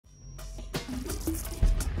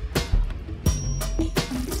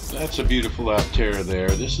That's a beautiful Aptera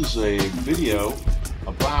there. This is a video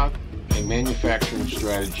about a manufacturing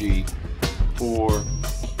strategy for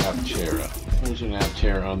Aptera. There's an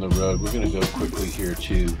Aptera on the road. We're going to go quickly here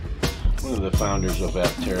to one of the founders of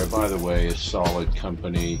Aptera. By the way, a solid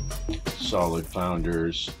company, solid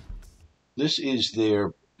founders. This is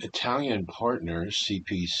their Italian partner,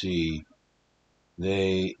 CPC.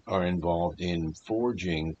 They are involved in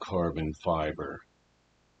forging carbon fiber,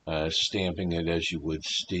 stamping it as you would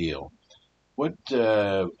steel. What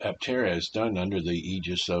Aptera has done under the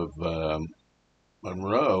aegis of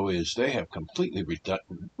Monroe is they have completely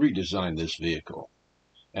redesigned this vehicle.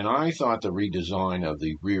 And I thought the redesign of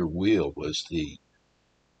the rear wheel was the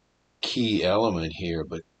key element here,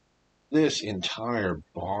 but this entire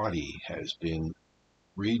body has been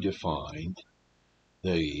redefined.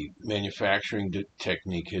 The manufacturing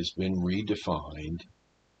technique has been redefined.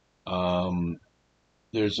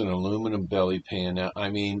 There's an aluminum belly pan now. I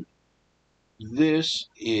mean, this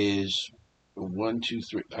is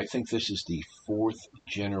I think this is the fourth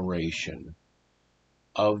generation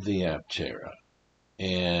of the Aptera.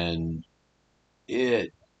 And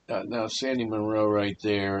now Sandy Monroe right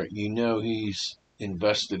there, you know he's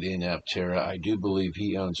invested in Aptera. I do believe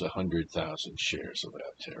he owns 100,000 shares of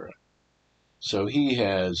Aptera. So he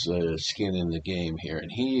has skin in the game here,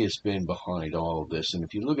 and he has been behind all of this. And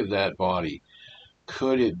if you look at that body,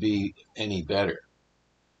 could it be any better?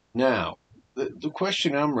 Now, the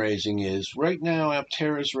question I'm raising is, right now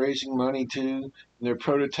Aptera is raising money too. They're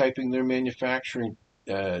prototyping their manufacturing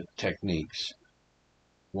techniques.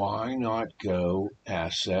 Why not go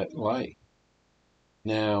asset light?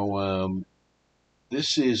 Now,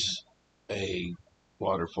 this is a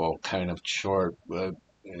waterfall kind of chart with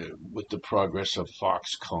the progress of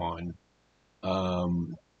Foxconn,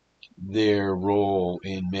 their role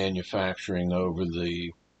in manufacturing over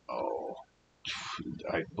the,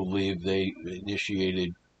 I believe they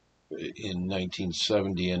initiated in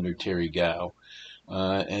 1970 under Terry Gao.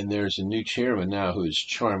 And there's a new chairman now who is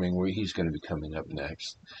charming, where he's going to be coming up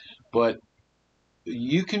next. But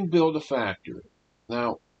you can build a factory.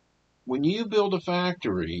 Now, when you build a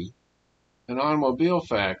factory, an automobile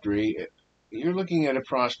factory, you're looking at a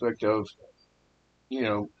prospect of,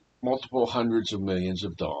 multiple hundreds of millions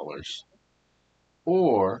of dollars.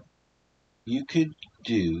 Or you could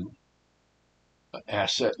do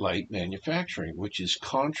asset-light manufacturing, which is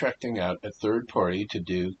contracting out a third party to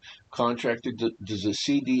do the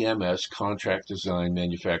CDMS, contract design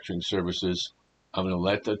manufacturing services. I'm going to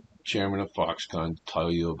let the chairman of Foxconn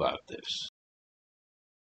tell you about this.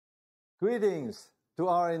 Greetings to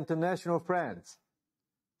our international friends.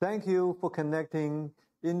 Thank you for connecting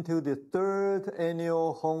into the third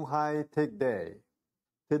annual Home High Tech Day.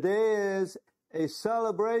 Today is a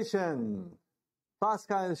celebration.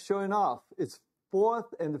 Foxconn is showing off its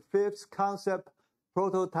fourth and fifth concept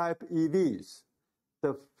prototype EVs,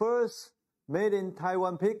 the first made in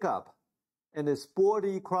Taiwan pickup, and a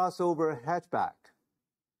sporty crossover hatchback.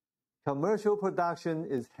 Commercial production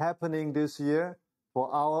is happening this year for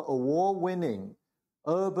our award-winning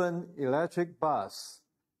urban electric bus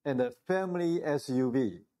and a family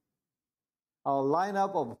SUV. Our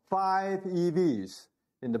lineup of 5 EVs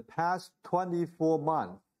in the past 24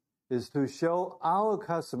 months is to show our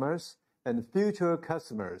customers and future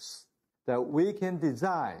customers that we can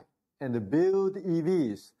design and build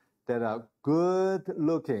EVs that are good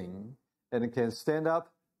looking and can stand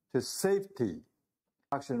up to safety,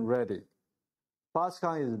 production ready.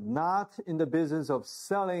 Foxconn is not in the business of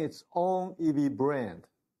selling its own EV brand,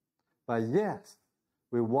 but yes,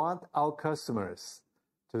 we want our customers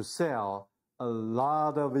to sell a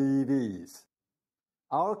lot of EVs.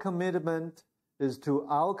 Our commitment is to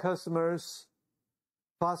our customers.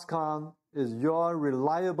 Foxconn is your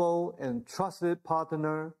reliable and trusted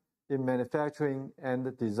partner in manufacturing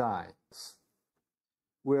and design.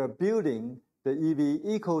 We are building the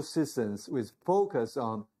EV ecosystems with focus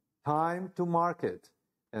on time to market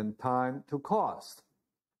and time to cost.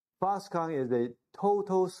 Foxconn is a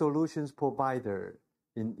total solutions provider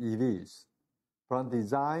in EVs. From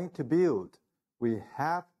design to build, we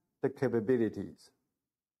have the capabilities.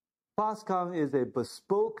 Foxconn is a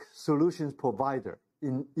bespoke solutions provider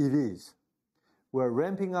in EVs. We're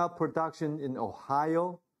ramping up production in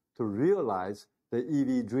Ohio to realize the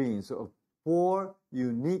EV dreams of 4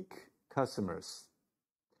 unique customers.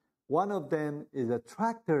 One of them is a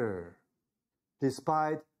tractor.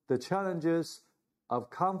 Despite the challenges of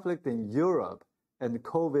conflict in Europe and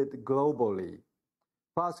COVID globally,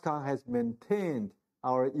 Foxconn has maintained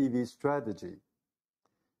our EV strategy.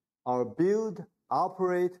 Our build,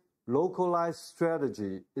 operate, localized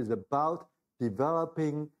strategy is about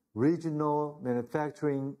developing regional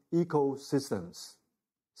manufacturing ecosystems.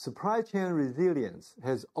 Supply chain resilience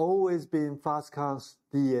has always been Foxconn's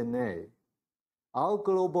DNA. Our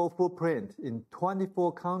global footprint in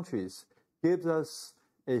 24 countries gives us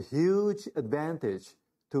a huge advantage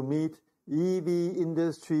to meet EV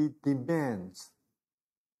industry demands.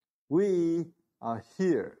 We are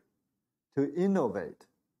here to innovate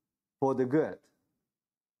for the good.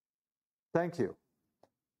 Thank you.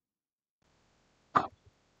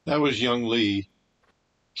 That was Young Lee,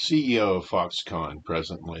 CEO of Foxconn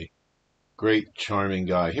presently. Great, charming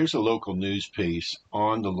guy. Here's a local news piece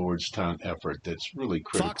on the Lordstown effort that's really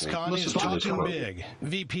critical. Foxconn Listen is to this talking quote. big.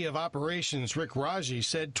 VP of Operations Rick Raji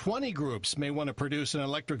said 20 groups may want to produce an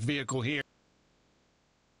electric vehicle here.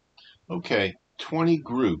 Okay, 20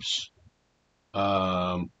 groups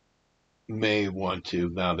may want to,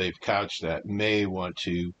 now they've couched that, may want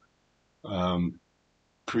to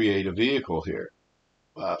create a vehicle here.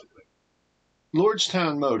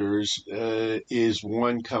 Lordstown Motors is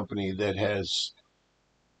one company that has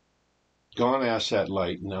gone asset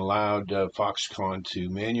light and allowed Foxconn to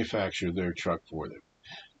manufacture their truck for them.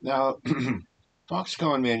 Now,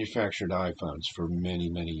 Foxconn manufactured iPhones for many,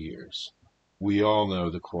 many years. We all know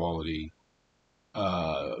the quality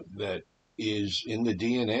that is in the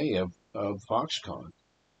DNA of Foxconn.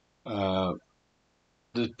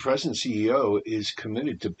 The present CEO is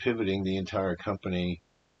committed to pivoting the entire company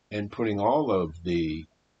and putting all of the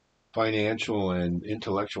financial and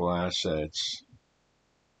intellectual assets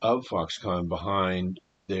of Foxconn behind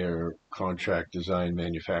their contract design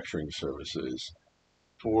manufacturing services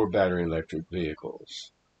for battery electric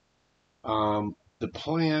vehicles. The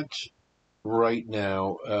plant right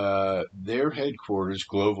now, their headquarters,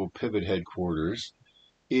 Global Pivot headquarters,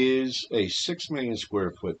 is a 6 million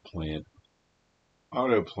square foot plant,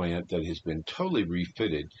 auto plant that has been totally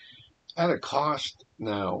refitted at a cost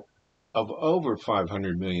now of over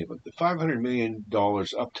 $500 million. $500 million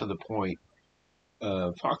up to the point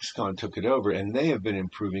Foxconn took it over, and they have been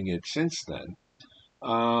improving it since then.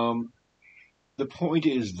 The point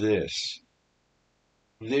is this.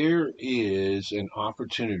 There is an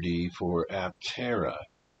opportunity for Aptera.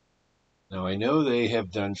 Now, I know they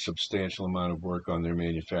have done substantial amount of work on their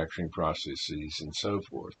manufacturing processes and so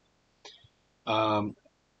forth.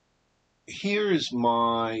 Here is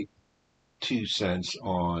my 2 cents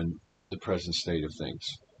on the present state of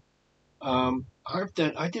things. I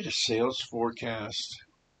did a sales forecast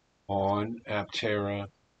on Aptera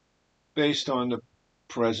based on the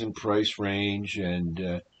present price range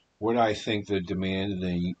and what I think the demand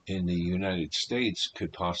in the United States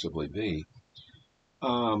could possibly be.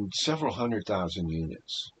 Several 100,000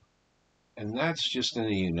 units. And that's just in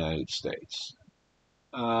the United States.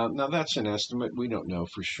 Now that's an estimate. We don't know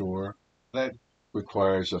for sure. That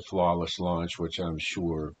requires a flawless launch, which I'm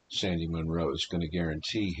sure Sandy Munro is going to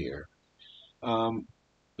guarantee here.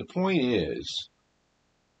 The point is,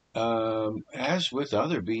 as with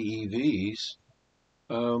other BEVs,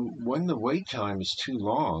 when the wait time is too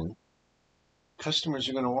long, customers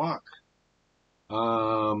are going to walk.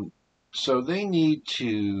 So they need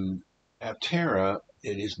to, Aptera,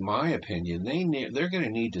 it is my opinion, they're going to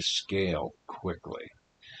need to scale quickly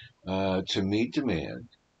to meet demand.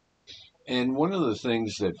 And one of the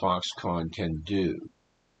things that Foxconn can do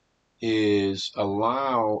is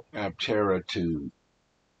allow Aptera to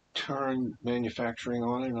turn manufacturing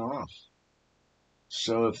on and off.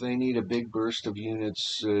 So if they need a big burst of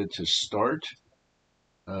units to start,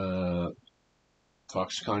 Foxconn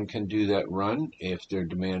can do that run. If their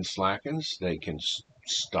demand slackens, they can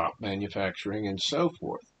stop manufacturing and so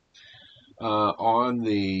forth. On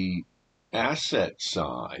the asset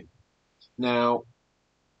side, now,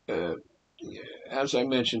 as I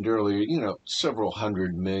mentioned earlier, several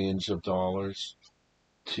hundred millions of dollars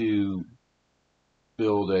to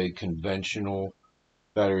build a conventional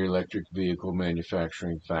battery electric vehicle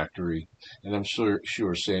manufacturing factory. And I'm sure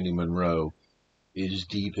Sandy Munro is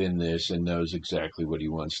deep in this and knows exactly what he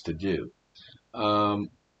wants to do.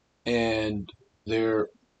 And they're,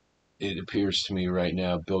 it appears to me right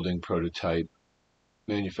now, building prototype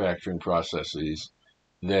manufacturing processes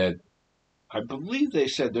that I believe they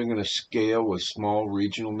said they're going to scale with small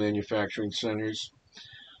regional manufacturing centers.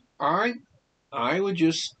 I would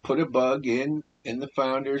just put a bug in the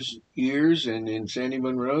founder's ears and in Sandy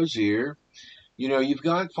Munro's ear. You've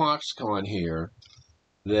got Foxconn here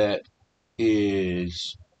that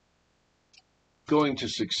is going to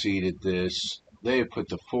succeed at this. They have put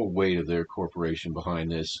the full weight of their corporation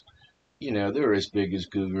behind this. They're as big as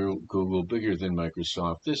Google, bigger than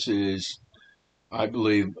Microsoft. This is, I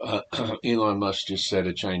believe, Elon Musk just said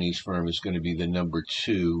a Chinese firm is going to be the number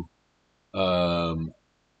 2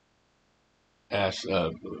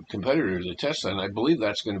 competitor to Tesla, and I believe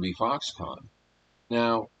that's going to be Foxconn.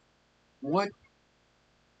 Now, what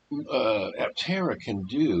Aptera can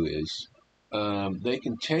do is they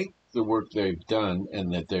can take the work they've done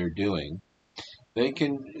and that they're doing. They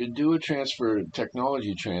can do a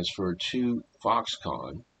technology transfer to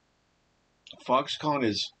Foxconn. Foxconn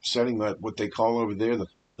is setting up what they call over there the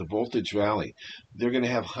voltage valley. They're going to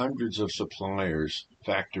have hundreds of suppliers,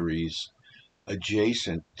 factories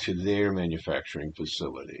adjacent to their manufacturing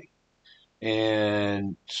facility.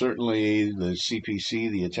 And certainly the CPC,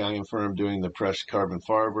 the Italian firm doing the pressed carbon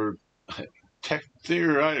fiber,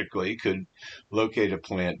 theoretically could locate a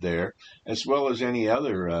plant there, as well as any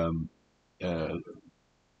other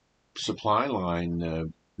supply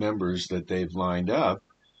line members that they've lined up.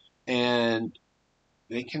 And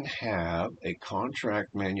they can have a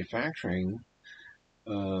contract manufacturing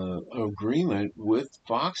agreement with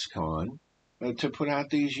Foxconn to put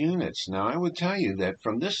out these units. Now, I would tell you that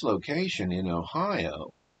from this location in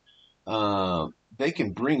Ohio, they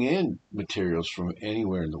can bring in materials from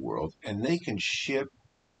anywhere in the world, and they can ship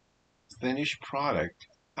finished product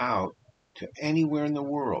out to anywhere in the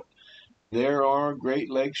world. There are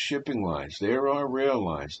Great Lakes shipping lines. There are rail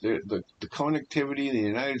lines. The connectivity in the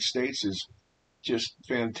United States is just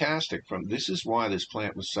fantastic. This is why this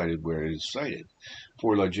plant was sited where it is sited,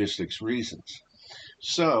 for logistics reasons.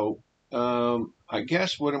 So I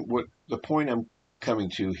guess what the point I'm coming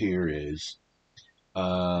to here is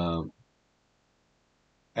Aptera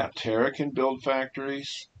can build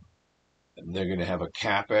factories. They're going to have a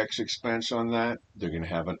CapEx expense on that. They're going to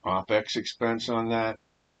have an OpEx expense on that.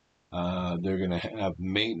 They're going to have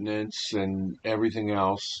maintenance and everything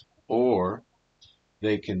else. Or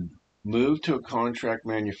they can move to a contract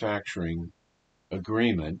manufacturing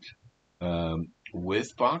agreement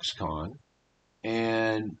with Foxconn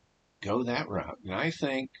and go that route. And I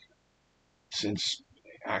think, since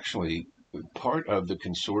actually part of the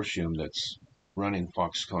consortium that's running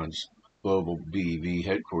Foxconn's global BEV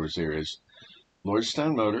headquarters there is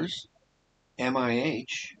Lordstown Motors,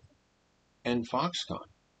 MIH, and Foxconn.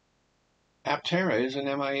 Aptera is an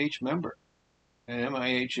MIH member, and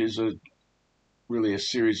MIH is really a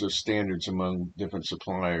series of standards among different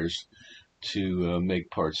suppliers to make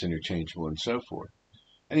parts interchangeable and so forth.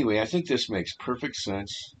 Anyway, I think this makes perfect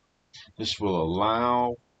sense. This will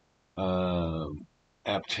allow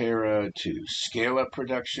Aptera to scale up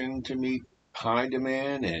production to meet high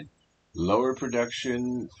demand and lower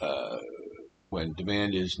production when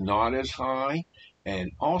demand is not as high,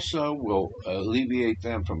 and also will alleviate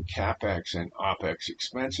them from CapEx and OpEx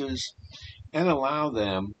expenses and allow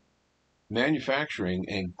them manufacturing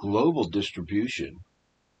and global distribution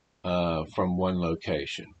from one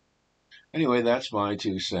location. Anyway, that's my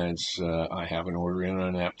 2 cents. I have an order in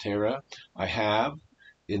on Aptera. I have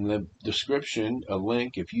in the description a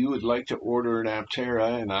link if you would like to order an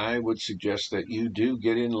Aptera, and I would suggest that you do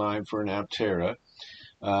get in line for an Aptera.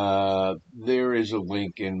 There is a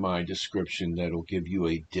link in my description that will give you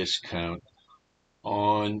a discount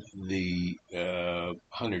on the refundable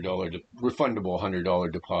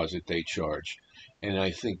 $100 deposit they charge, and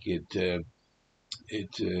I think it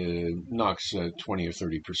knocks 20 or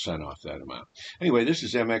 30% off that amount. Anyway, this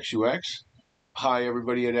is MXUX. Hi,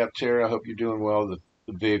 everybody at Aptera. I hope you're doing well. The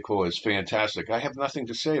vehicle is fantastic. I have nothing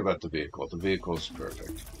to say about the vehicle. The vehicle is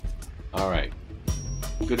perfect. All right.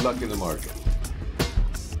 Good luck in the market.